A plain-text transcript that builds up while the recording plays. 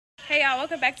Hey y'all,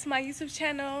 welcome back to my YouTube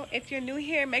channel. If you're new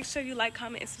here, make sure you like,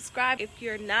 comment, and subscribe. If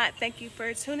you're not, thank you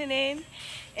for tuning in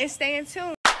and staying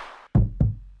tuned.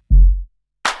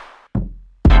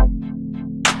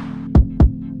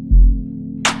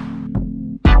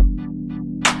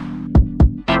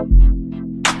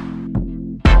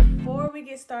 Before we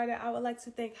get started, I would like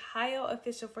to thank Hi-O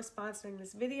Official for sponsoring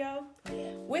this video.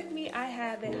 With me, I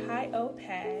have a Hi-O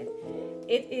pad.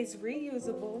 It is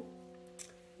reusable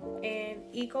and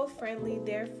eco-friendly,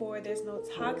 therefore there's no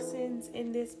toxins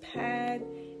in this pad,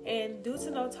 and due to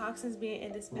no toxins being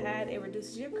in this pad, it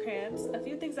reduces your cramps. A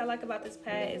few things I like about this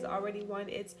pad is already one,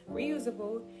 it's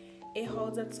reusable. It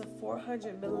holds up to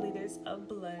 400 milliliters of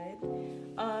blood.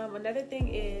 Another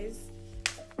thing is,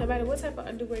 no matter what type of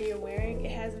underwear you're wearing,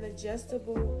 it has an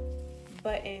adjustable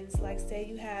buttons. Like say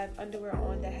you have underwear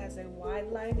on that has a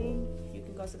wide lining, you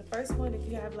can go to the first one. If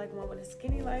you have like one with a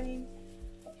skinny lining,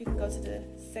 you can go to the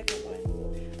second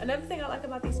one. Another thing I like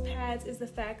about these pads is the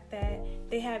fact that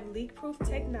they have leak-proof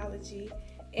technology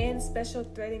and special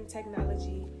threading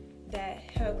technology that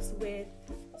helps with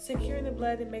securing the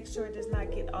blood and make sure it does not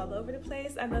get all over the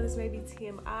place. I know this may be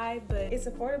TMI, but it's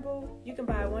affordable. You can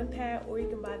buy one pad or you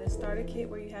can buy the starter kit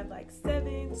where you have like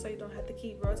 7, so you don't have to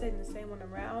keep rotating the same one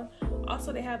around.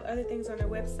 Also, they have other things on their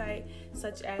website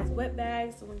such as wet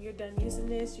bags. So when you're done using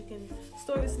this, you can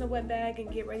store this in a wet bag and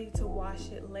get ready to wash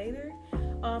it later.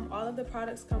 All of the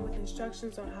products come with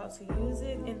instructions on how to use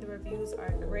it, and the reviews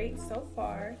are great so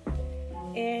far.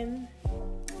 And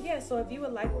yeah, so if you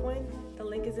would like one, the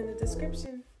link is in the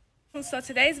description. So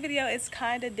today's video is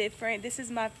kind of different. This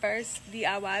is my first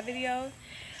DIY video.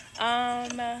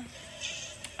 I'm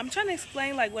trying to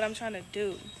explain like what I'm trying to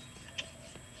do.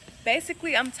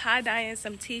 Basically, I'm tie-dyeing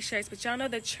some t-shirts, but y'all know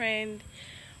the trend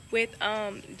with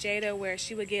Jayda where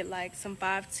she would get like some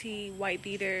 5T white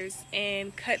beaters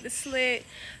and cut the slit.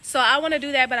 So I want to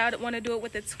do that, but I want to do it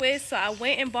with a twist. So I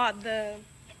went and bought the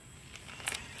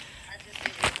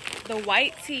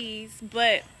white tees,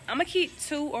 but I'm gonna keep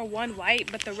 2 or 1 white,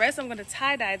 but the rest I'm gonna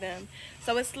tie-dye them.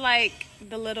 So it's like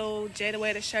the little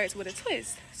Wayda shirts with a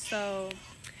twist. So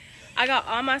I got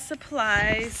all my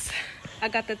supplies. I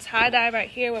got the tie-dye right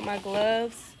here with my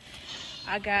gloves.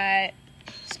 I got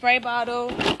spray bottle.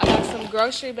 I got some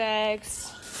grocery bags.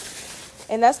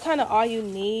 And that's kind of all you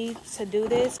need to do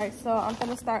this. All right, so I'm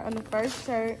gonna start on the first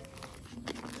shirt.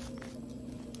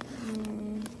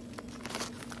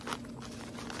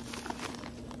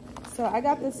 So I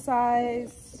got the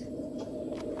size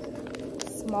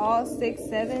small,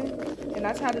 6'7", and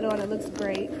I tried it on, it looks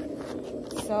great.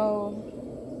 So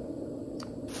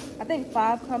I think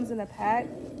 5 comes in a pack.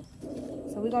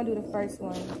 So we're gonna do the first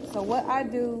one. So what I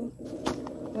do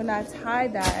when I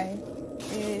tie-dye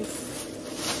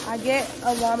is I get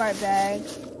a Walmart bag,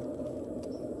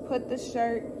 put the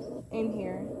shirt in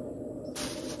here,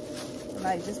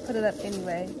 like just put it up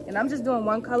anyway. And I'm just doing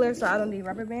one color, so I don't need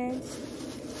rubber bands.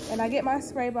 And I get my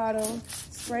spray bottle,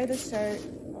 spray the shirt.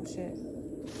 Oh shit.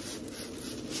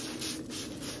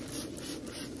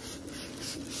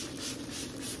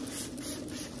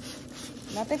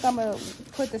 And I think I'm gonna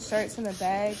put the shirts in the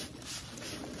bag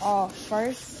all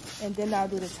first, and then I'll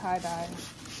do the tie-dye.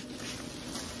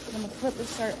 I'm gonna flip the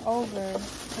shirt over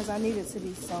because I need it to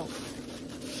be soaked.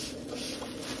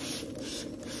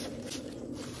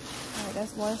 All right,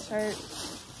 that's one shirt.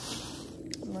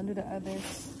 I'm gonna do the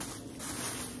others.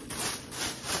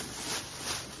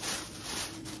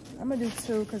 I'm gonna do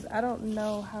 2 because I don't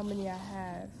know how many I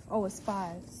have. Oh, it's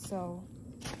 5, so.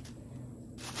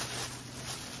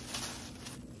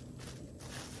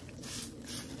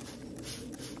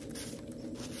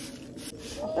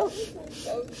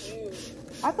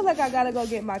 I feel like I gotta go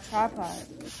get my tripod.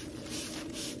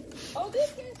 Oh, this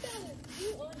hairstyle is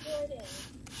you on Jordan.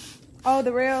 Oh,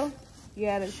 the real?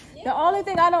 Yeah, the only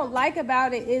thing I don't like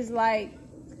about it is like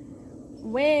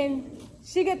when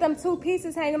she get them 2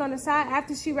 pieces hanging on the side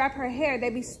after she wrap her hair,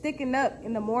 they be sticking up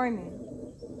in the morning.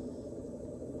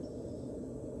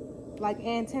 Like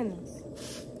antennas.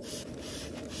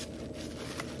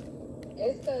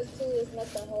 It's because too, there's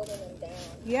nothing holding them down.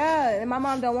 Yeah, and my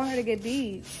mom don't want her to get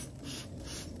beads.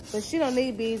 But she don't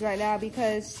need beads right now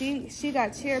because she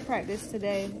got cheer practice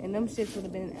today and them shits would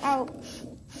have been out.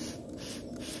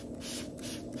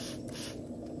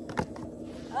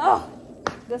 Oh,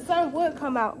 the sun would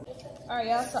come out. All right,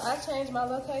 y'all, so I changed my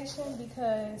location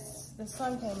because the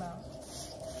sun came out.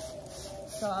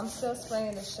 So I'm still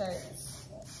spraying the shirts.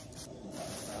 Okay,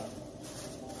 so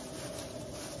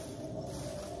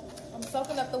I'm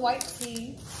soaking up the white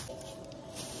tea.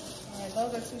 All right,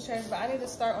 those are 2 shirts, but I need to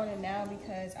start on it now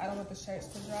because I don't want the shirts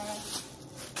to dry.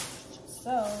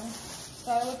 So,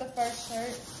 starting with the first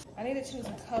shirt. I need to choose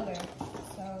a color.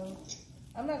 So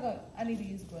I'm not gonna, I need to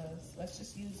use gloves. Let's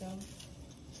just use them.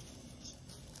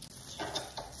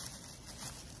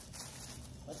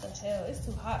 What the hell? It's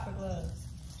too hot for gloves.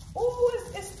 Ooh,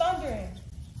 it's thundering.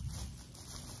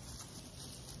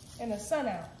 And the sun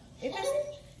out.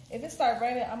 If it start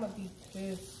raining, I'm gonna be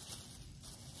pissed.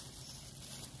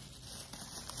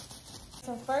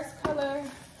 So first color,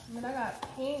 I mean, I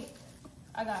got pink,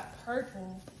 I got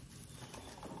purple,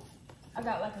 I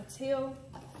got like a teal.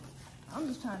 I'm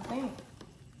just trying to think.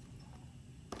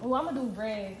 Oh, I'm gonna do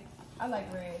red. I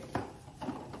like red.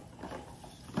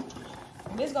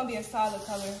 And this is gonna be a solid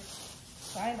color,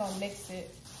 so I ain't gonna mix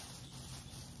it.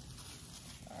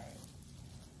 All right,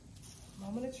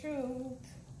 moment of truth.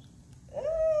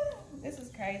 This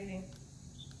is crazy.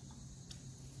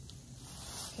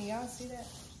 Can y'all see that?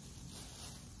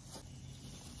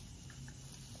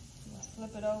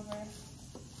 Flip it over.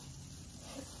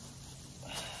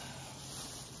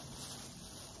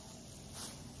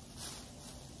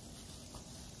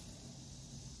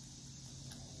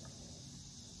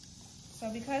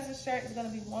 So because the shirt is gonna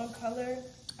be one color,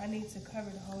 I need to cover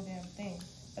the whole damn thing.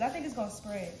 But I think it's gonna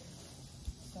spread.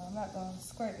 So I'm not gonna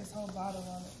squirt this whole bottle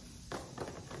on it.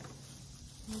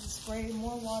 I need to spray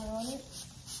more water on it.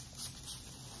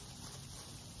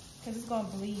 Cause it's gonna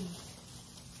bleed.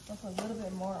 I'll put a little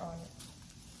bit more on it.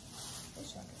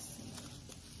 Wish y'all could see.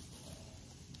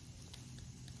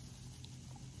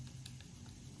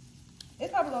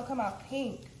 It's probably gonna come out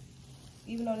pink,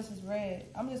 even though this is red.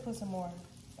 I'm gonna just put some more.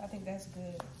 I think that's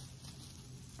good.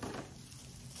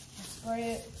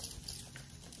 Spray it.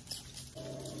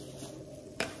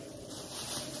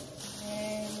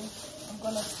 And I'm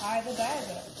gonna tie the bag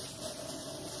up.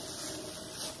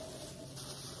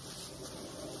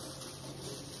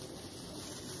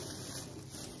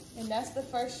 And that's the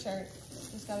first shirt.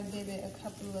 Just gotta give it a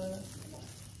couple of,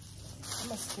 I'm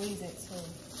gonna squeeze it too.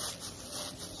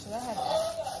 Should I have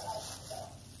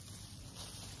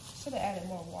should have added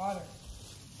more water.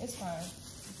 It's fine.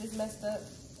 If it's messed up,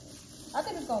 I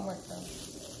think it's gonna work though.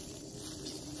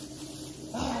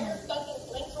 Your fucking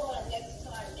blink on next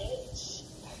time, bitch.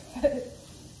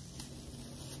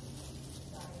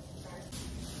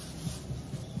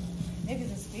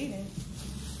 Niggas is speeding.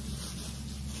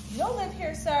 You don't live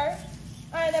here, sir.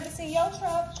 I ain't never seen your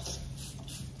truck.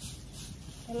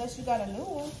 Unless you got a new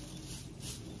one.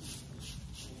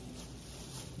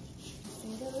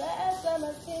 See the last time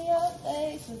I see your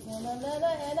face was in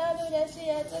another, and I knew that she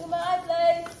had took my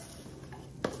place.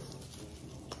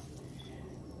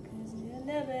 Cause you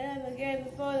never ever gave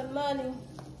me for the money.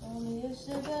 Only your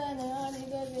sugar and honey,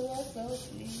 cause you were so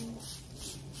sweet.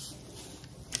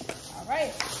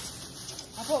 Alright.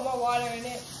 I put more water in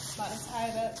it. About to tie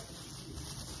it up.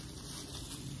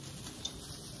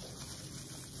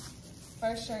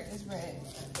 First shirt is red. I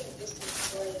think this is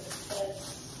red because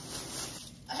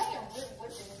I haven't really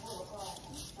worked in the whole class.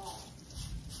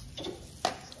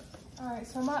 Alright,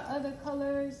 so my other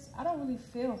colors, I don't really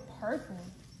feel purple.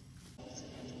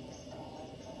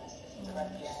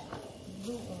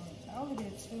 Blue one. I only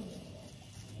did two.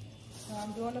 So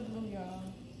I'm doing the blue, y'all.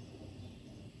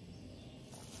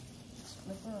 Just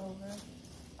flip her over.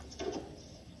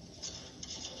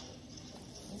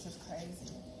 This is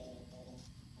crazy.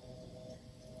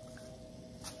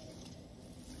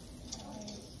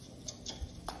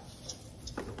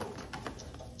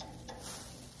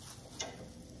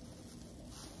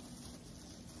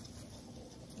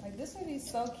 Like, this would be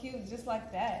so cute just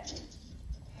like that.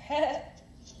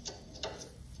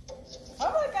 Oh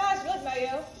my gosh, look,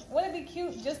 Nayo. Wouldn't it be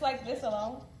cute just like this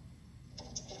alone?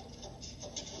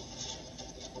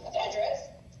 That dress?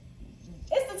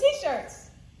 It's the t-shirts.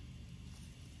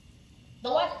 The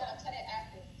Oh, what? you're gonna cut it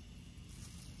after.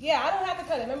 Yeah, I don't have to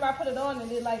cut it. Remember, I put it on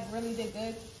and it like really did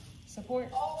good support.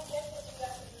 Oh, that's what you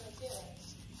got to do too.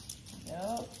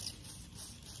 Yup.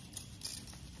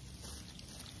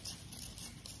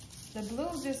 The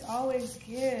blue just always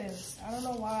gives. I don't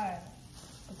know why.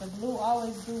 But the blue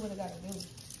always do what it gotta do.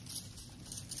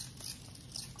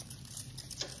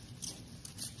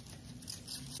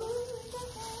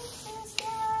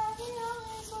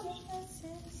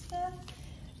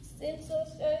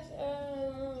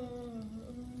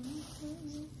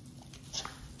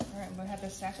 Alright, I'm gonna have to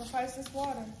sacrifice this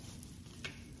water.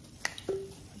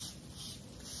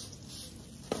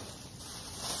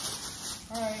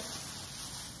 Alright.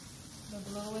 The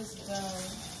blue is done.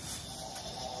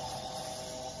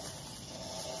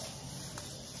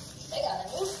 They got a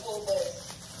new school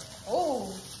bus.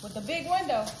 Oh, with the big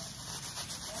window.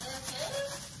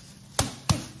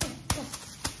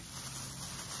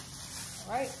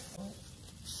 All right.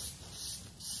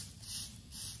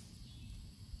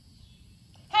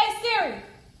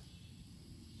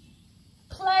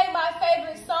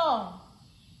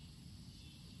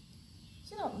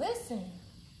 Edison.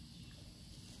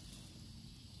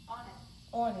 On it.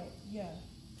 On it, yeah.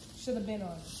 Should have been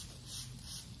on it.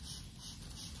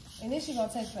 And this shit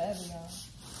gonna take forever, y'all.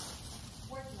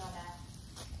 Working on that.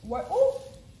 What? Ooh!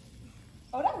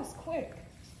 Oh, that was quick.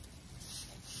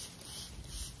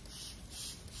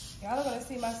 Y'all are gonna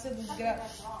see my siblings get out.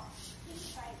 That's wrong.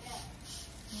 Try again.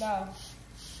 No.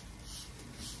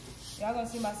 Y'all gonna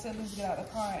see my siblings get out the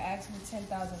car and ask me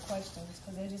 10,000 questions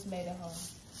because they just made it home.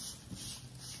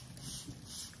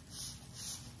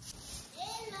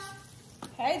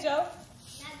 Hey, Joe.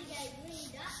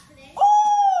 Ooh!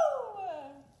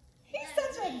 He's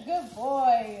such a good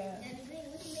boy.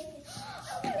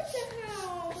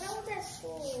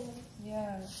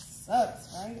 Yeah,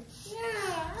 sucks, right? Yeah,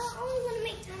 I only want to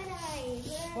make tie-dye.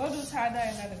 We'll do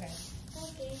tie-dye another day.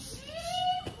 Okay.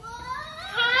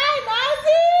 Hi,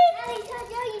 Nazi!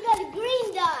 Daddy, you got a green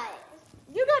dye.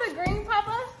 You got a green,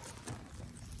 Papa?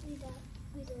 We got.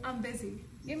 I'm busy.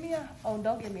 Give me a... Oh,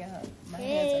 don't give me a hug. My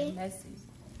Hey. hands are messy.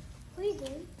 What are you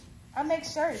doing? I make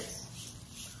shirts.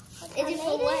 Is it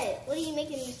for what? What are you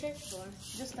making these shirts for?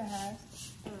 Just to have.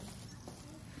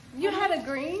 You had a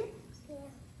green? Yeah.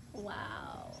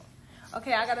 Wow.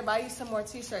 Okay, I gotta buy you some more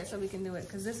t-shirts so we can do it,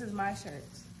 because this is my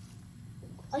shirts.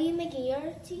 Are you making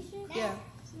your t-shirt? Yeah.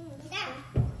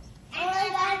 Oh, I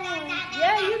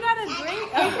Yeah, you got a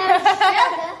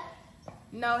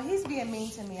green. No, he's being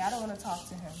mean to me. I don't want to talk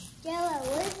to him. Jayla,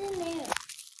 what is in there?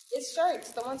 It's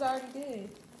shirts, the ones I already did.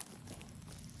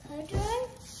 Hydro?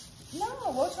 No,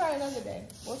 we'll try another day.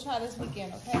 We'll try this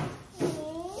weekend, okay?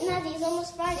 Nazi, it's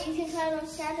almost Friday. You can try it on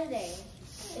Saturday.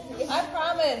 I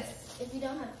promise. If you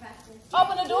don't have practice.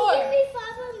 Open the door. Can you give me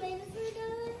 5 more minutes for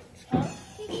doing? Huh?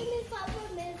 Can you give me 5 more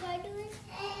minutes for doing?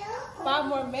 5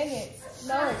 more minutes.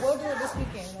 No, we'll do it this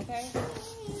weekend, okay?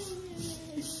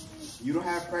 You don't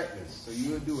have practice, so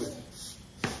you'll do it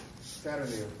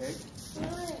Saturday, okay?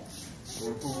 What?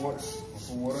 Want to put water? Want to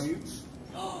put water on you?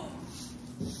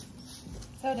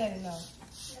 Tell Daddy no.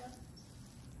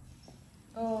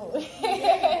 Oh.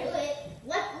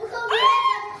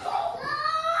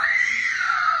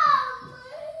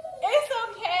 It's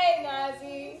okay,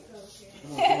 Nazi.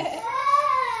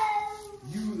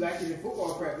 You like it in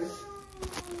football practice.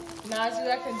 Nazi, you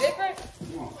acting different?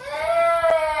 Come on.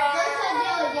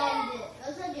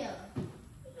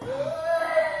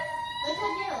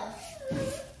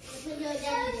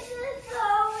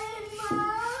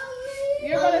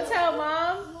 You're gonna tell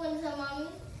Mom?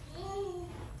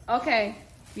 Okay,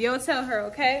 you'll tell her,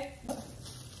 okay?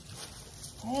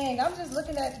 Dang, I'm just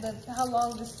looking at how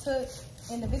long this took,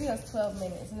 and the video is 12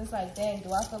 minutes, and it's like, dang,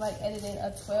 do I feel like editing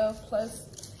a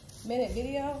 12+ minute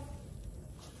video?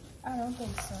 I don't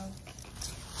think so,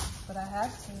 but I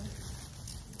have to,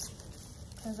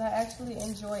 because I actually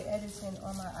enjoy editing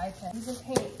on my iPad. Using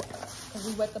paint, because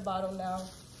we wet the bottle now.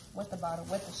 Wet the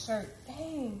shirt.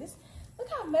 Dang, look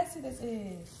how messy this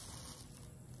is.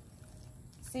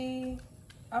 See?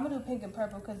 I'm gonna do pink and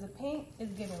purple because the pink is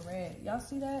giving red. Y'all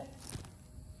see that?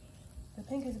 The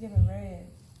pink is giving red.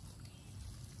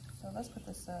 So let's put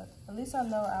this up. At least I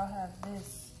know I'll have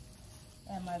this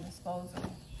at my disposal.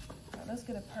 So let's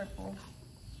get a purple.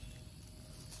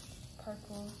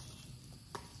 Purple.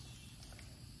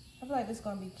 I feel like this is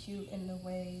gonna be cute in the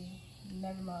way.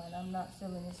 Never mind, I'm not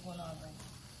feeling this one already.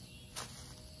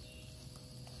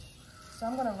 So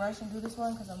I'm gonna rush and do this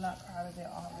one because I'm not proud of it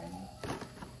already.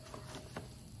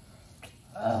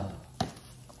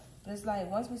 But it's like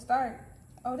once we start,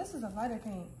 oh, this is a lighter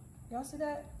pink. Y'all see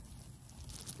that?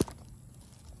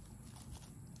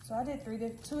 So I did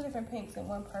 2 different pinks and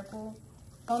 1 purple.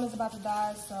 Phone is about to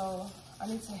die, so I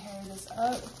need to hurry this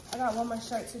up. I got 1 more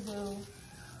shirt to do.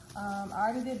 I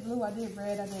already did blue, I did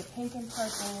red, I did pink and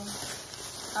purple.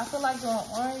 I feel like doing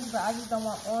orange, but I just don't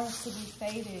want orange to be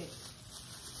faded.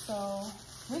 So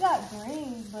we got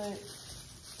green, but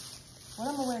what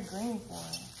am I gonna wear green for?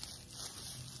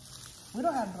 We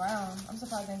don't have brown. I'm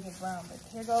surprised I didn't get brown, but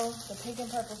here goes the pink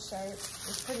and purple shirt.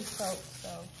 It's pretty soaked,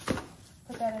 so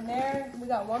put that in there. We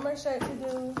got 1 more shirt to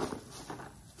do.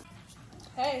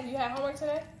 Hey, you had homework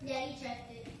today? Yeah, you checked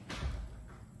it.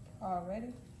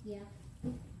 Already? Yeah.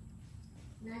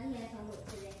 Nadia has homework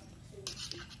today.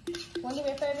 Want to do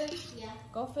me a favor? Yeah.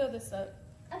 Go fill this up.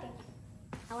 Okay.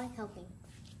 I like helping.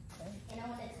 Okay. And I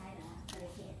want to tie dye, but I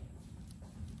can't.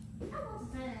 I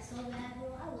want to tie dye so bad, bro.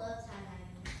 I love tie dye.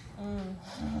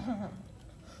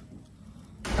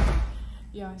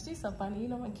 Yeah, she's so funny. You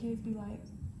know when kids be like,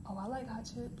 oh, I like hot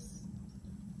chips.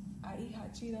 I eat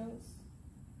hot Cheetos.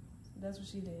 That's what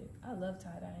she did. I love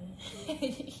tie-dyeing.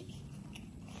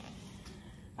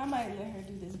 I might let her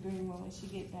do this green one when she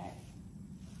get back.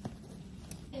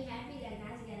 you happy that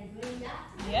Nazi got a green dot?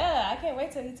 Yeah, I can't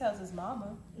wait till he tells his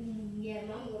mama. Yeah,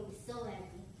 Mama gonna be so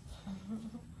happy.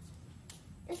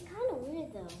 It's kind of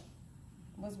weird though.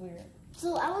 What's weird?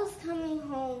 So I was coming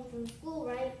home from school,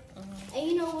 right? And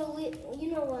you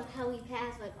know how we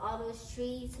passed like all those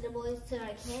trees to the boys to our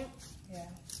camp? Yeah.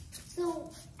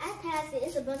 So I passed it.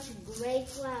 It's a bunch of gray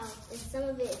clouds, and some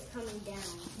of it is coming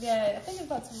down. Yeah, I think it's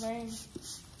about to rain.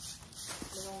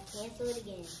 But I cancel it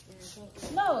again. And I can't do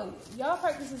it. No, y'all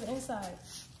practice is inside.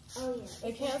 Oh yeah.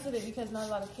 They canceled it because not a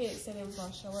lot of kids said they was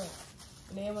gonna show up,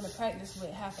 and they didn't want to practice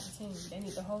with half of the team. They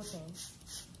need the whole team.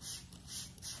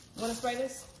 You want to spray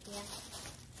this? Yeah.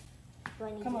 Do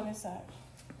I need Come to- on inside.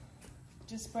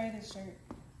 Just spray this shirt.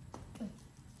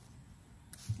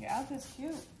 Your outfit's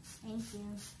cute. Thank you.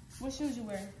 What shoes you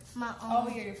wear? My Oh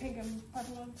yeah, your pink and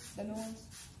purple ones, the new ones.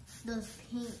 those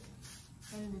pink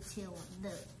and the teal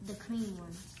one, the cream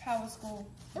ones. How was school?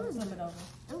 It was Flip good. it over.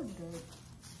 It was good.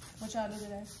 What y'all do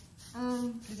today?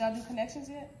 Did y'all do connections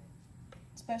yet?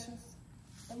 Specials?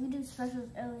 We do specials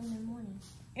early in the morning.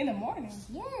 In the morning?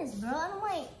 Yes, bro. I'm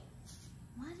like,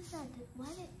 why does that?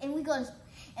 And we go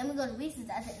to recess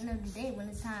at the end of the day when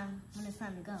it's time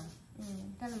to go.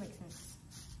 Doesn't make sense.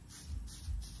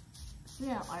 We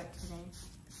got art today.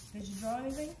 Did you draw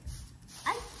anything?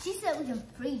 She said we can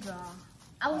pre-draw.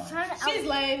 I was trying to. She's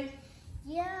lame.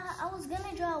 Yeah, I was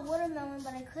gonna draw a watermelon,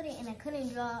 but I couldn't, and I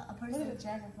couldn't draw a person. Look at the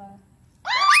dragonfly.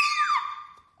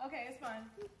 Okay, it's fine.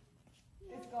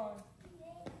 It's gone.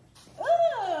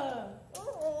 Ugh!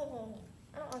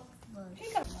 I don't like bugs.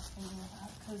 He got my finger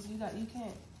out because you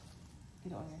can't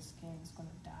get it on your skin. It's gonna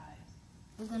die.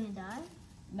 We're gonna die?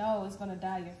 No, it's gonna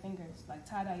dye your fingers. Like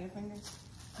tie dye your fingers.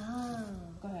 Oh.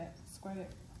 Go ahead, squirt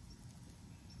it.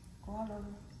 Go all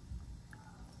over.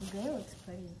 The gray looks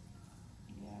pretty.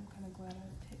 Yeah, I'm kind of glad I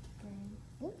picked green.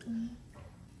 Ooh. Put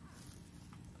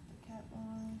the cap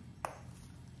on.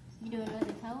 You do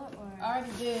another color or? I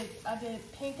already did. I did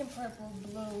pink and purple,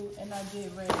 blue, and I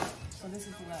did red. So this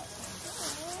is the last one.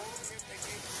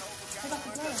 How about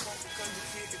the glove?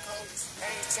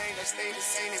 Maintain, I stay the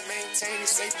same and maintain it.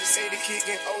 Safe to say the kid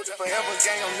get older. Forever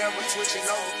gang, I'm never switching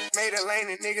over. Made a lane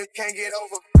and niggas can't get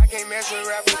over. I can't mess with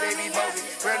rappers, they be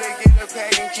bogus. Rather get the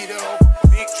pack and keep it open.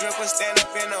 Big dripper stand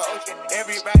up in the ocean.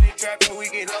 Everybody trapping, we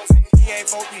get lost. He ain't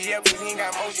focused yet, but he ain't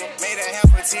got motion. Made a half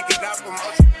a ticket out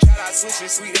promotion. Shout out switching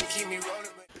sweet and keep me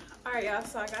rolling. Alright y'all,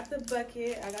 so I got the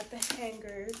bucket, I got the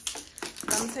hangers.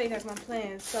 I'm gonna tell you guys my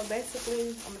plan. So basically,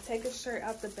 I'm gonna take a shirt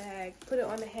out the bag, put it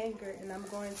on the hanger, and I'm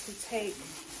going to take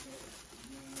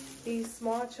these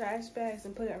small trash bags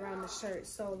and put it around the shirt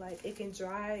so like it can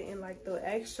dry and like the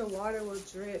extra water will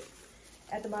drip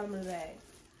at the bottom of the bag.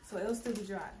 So it'll still be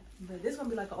dry. But this is gonna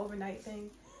be like an overnight thing.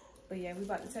 But yeah, we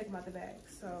about to take them out the bag.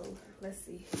 So let's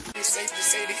see. It's safe to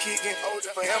say the kid get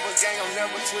older. Forever gang, I'm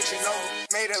never switching over.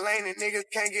 Made a lane and niggas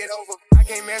can't get over. I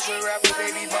can't mess with rappers,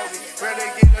 they be bogus. Rather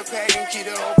get the pack and keep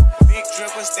it open. Big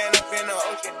dripper stand up in the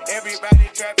ocean. Everybody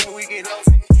trapping, we get lost.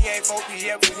 He ain't focused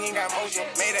yet, but he ain't got motion.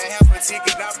 Made a half a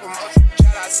ticket out promotion.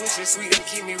 Shout out switching sweet and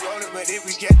keep me rolling. But if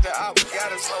we get the op, we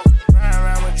gotta slow. Ride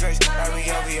around with Drake, like we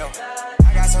OVO.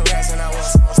 I got some rats and I want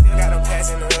some. Still got a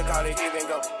pass in the hood, call it give and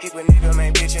go. Keep a nigga,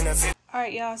 man, bitch in the fit.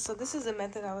 Alright y'all, so this is the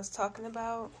method I was talking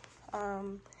about.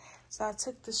 So I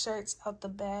took the shirts out the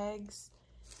bags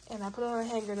and I put it on a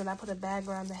hanger, then I put a bag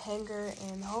around the hanger,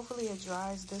 and hopefully it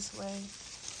dries this way.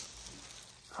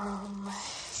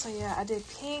 So yeah, I did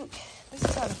pink. This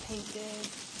is how the pink did.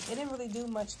 It didn't really do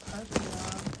much purple,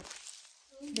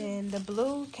 y'all. Then the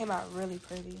blue came out really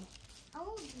pretty.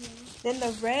 Oh, yeah. Then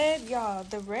the red, y'all,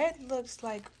 the red looks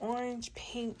like orange,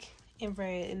 pink, and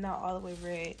red, and not all the way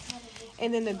red.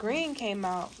 And then the green came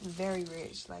out very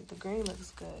rich. Like the green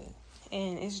looks good,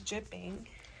 and it's dripping.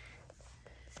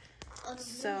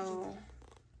 So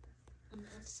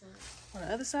on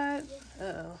the other side,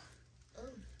 uh-oh.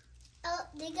 Oh,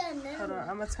 they got another. Hold on, one.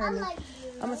 I'm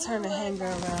gonna turn the hanger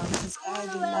around because I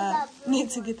do not need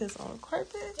to get this on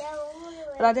carpet.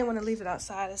 But I didn't want to leave it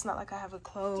outside. It's not like I have a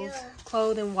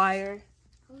clothed and wire.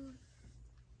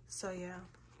 So yeah,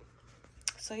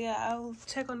 I'll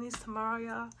check on these tomorrow,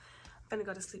 y'all. I'm gonna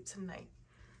go to sleep tonight.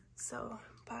 So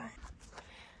bye.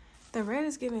 The red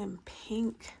is giving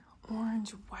pink,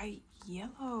 orange, white,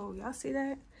 yellow. Y'all see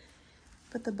that?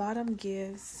 But the bottom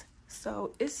gives,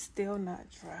 so it's still not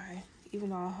dry, even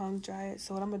though I hung dry it.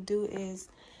 So what I'm gonna do is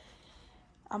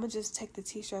I'm gonna just take the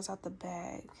t-shirts out the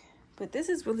bag. But this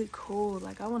is really cool.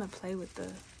 Like I want to play with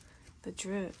the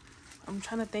drip. I'm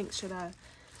trying to think, should I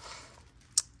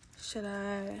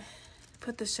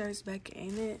put the shirts back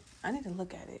in it? I need to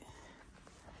look at it,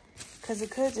 because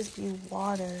it could just be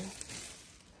water.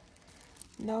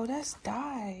 No, that's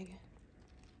dye.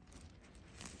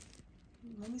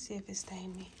 Let me see if it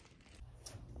stained me.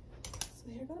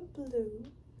 So here go the blue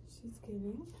she's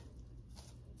giving.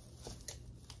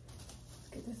 Let's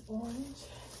get this orange.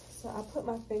 So I put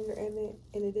my finger in it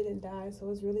and it didn't dye,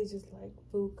 so it's really just like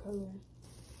food color.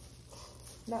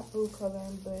 Not food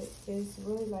coloring, but it's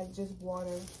really like just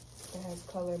water that has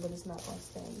color, but it's not gonna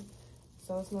stain.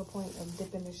 So it's no point of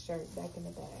dipping the shirt back in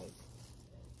the bag.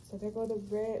 So there go the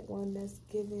red one that's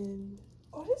giving,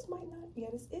 oh, this might not, yeah,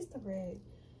 this is the red.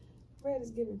 Red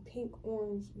is giving pink,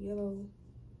 orange, yellow,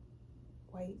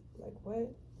 white, like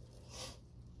what?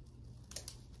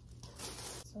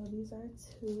 So these are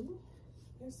two.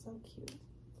 They're so cute.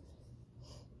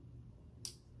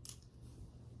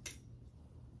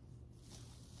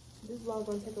 This vlog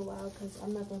gonna take a while because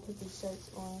I'm not gonna put these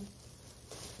shirts on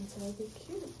until I get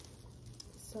cute.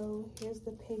 So here's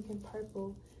the pink and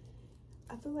purple.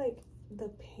 I feel like the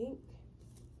pink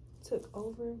took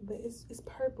over, but it's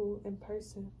purple in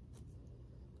person.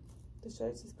 The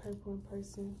shirts is purple in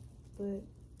person, but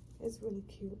it's really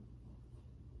cute.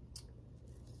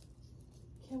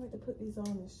 Can't wait to put these on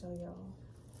and show y'all.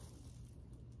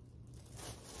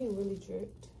 It really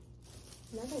dripped.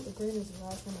 And I think the green is the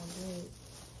last one I did.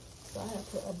 So I had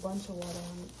to put a bunch of water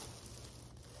on it.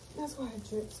 That's why it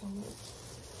dripped so much.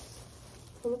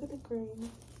 But look at the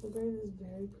green. The green is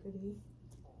very pretty.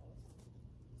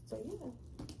 So yeah.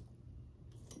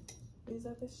 These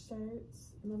are the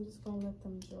shirts, and I'm just gonna let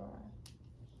them dry.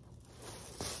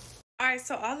 Alright,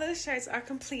 so all of the shirts are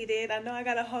completed. I know I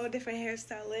got a whole different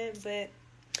hairstyle in, but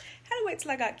I had to wait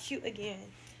till I got cute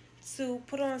again to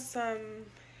put on some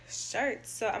shirts.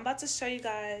 So I'm about to show you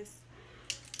guys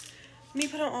me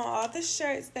put on all the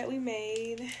shirts that we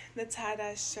made, the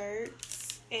tie-dye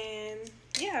shirts, and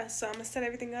yeah, so I'm gonna set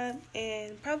everything up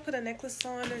and probably put a necklace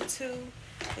on or two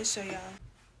and show y'all.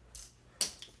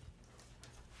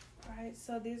 Alright,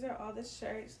 so these are all the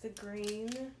shirts, the green,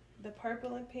 the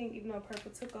purple and pink, even though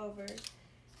purple took over.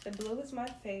 The blue is my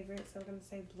favorite, so I'm gonna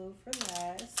say blue for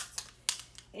last.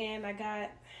 And I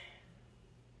got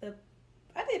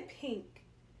I did pink,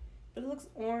 but it looks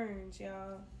orange,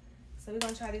 y'all. So we're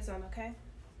gonna try these on, okay?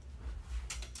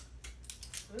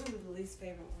 We're gonna do the least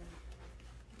favorite one.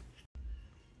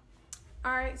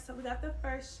 Alright, so we got the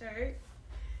first shirt.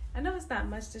 I know it's not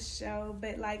much to show,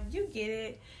 but like, you get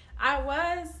it.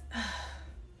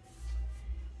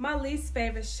 My least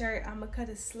favorite shirt, I'm gonna cut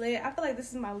a slit. I feel like this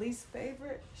is my least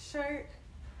favorite shirt.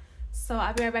 So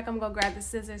I'll be right back. I'm gonna grab the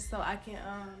scissors so I can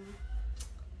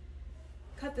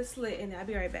cut the slit in it. I'll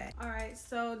be right back. Alright,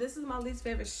 so this is my least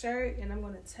favorite shirt and I'm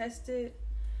gonna test it.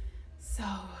 So,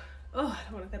 oh, I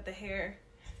don't wanna cut the hair.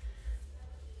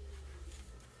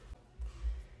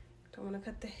 Don't wanna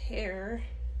cut the hair.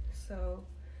 So,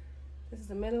 this is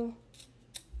the middle.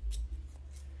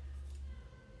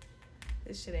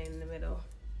 This shit ain't in the middle.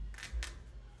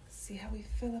 See how we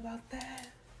feel about that.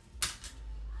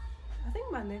 I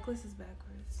think my necklace is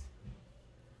backwards.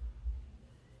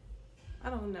 I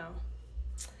don't know.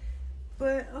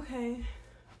 But okay,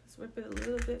 let's rip it a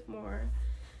little bit more.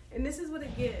 And this is what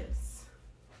it gives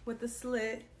with the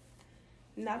slit.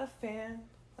 Not a fan.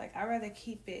 Like, I'd rather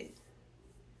keep it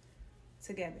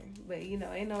together. But you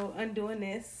know, ain't no undoing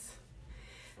this.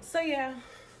 So yeah,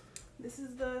 this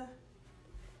is the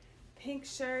pink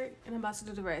shirt and I'm about to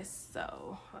do the rest.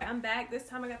 So I'm back. This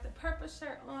time I got the purple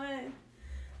shirt on.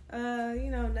 You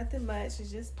know, nothing much.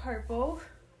 It's just purple.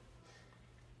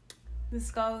 This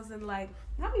goes in like,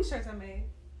 how many shirts I made?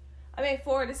 I made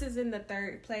 4. This is in the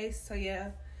 3rd place. So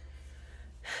yeah,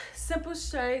 simple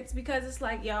shirts because it's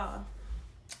like, y'all,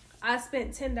 I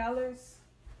spent $10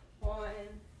 on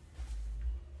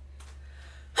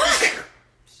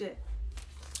shit.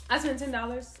 I spent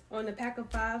 $10 on a pack of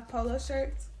 5 polo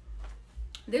shirts.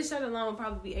 This shirt alone would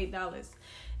probably be $8.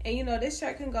 And you know, this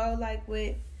shirt can go like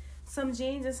with some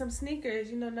jeans and some sneakers,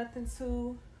 you know, nothing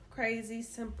too crazy,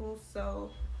 simple.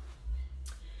 So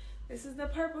this is the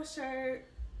purple shirt.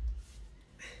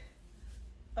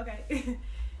 Okay.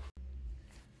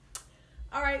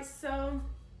 All right, so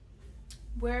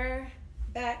we're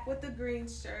back with the green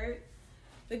shirt.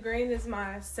 The green is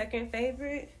my second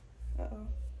favorite.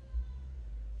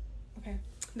 Okay.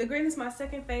 The green is my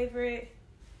second favorite.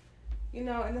 You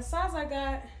know, and the size I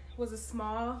got was a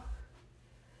small.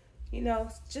 You know,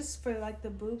 just for like the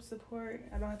boob support.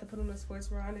 I don't have to put on the sports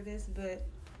bra under this, but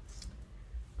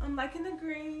I'm liking the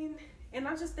green. And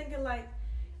I'm just thinking like,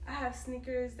 I have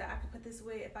sneakers that I could put this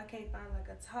with if I can't find like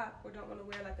a top or don't want to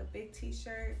wear like a big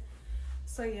t-shirt.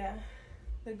 So yeah,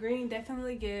 the green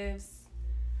definitely gives,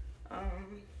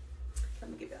 let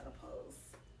me give y'all a pose,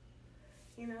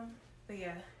 you know? But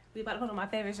yeah, we about to put on my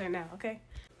favorite shirt now, okay?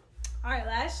 All right,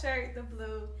 last shirt, the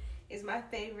blue. is my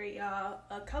favorite, y'all.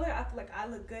 A color I feel like I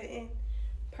look good in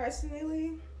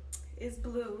personally is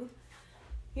blue.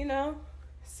 You know,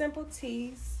 simple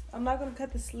tees. I'm not gonna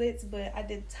cut the slits, but I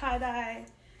did tie-dye.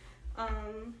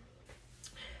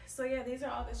 So yeah, these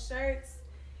are all the shirts.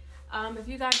 If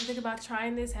you guys think about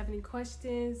trying this, have any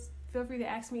questions, feel free to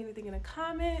ask me anything in the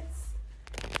comments.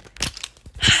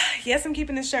 Yes, I'm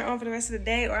keeping this shirt on for the rest of the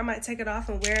day, or I might take it off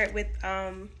and wear it with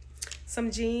some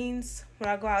jeans when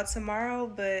I go out tomorrow.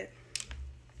 But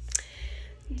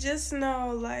just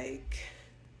know, like,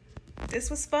 this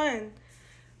was fun.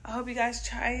 I hope you guys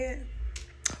try it.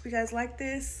 Hope you guys like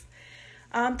this.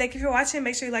 Thank you for watching.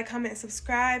 Make sure you like, comment, and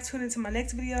subscribe. Tune into my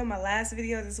next video, my last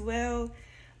videos as well.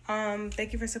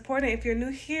 Thank you for supporting. If you're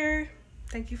new here,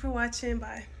 thank you for watching.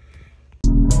 Bye.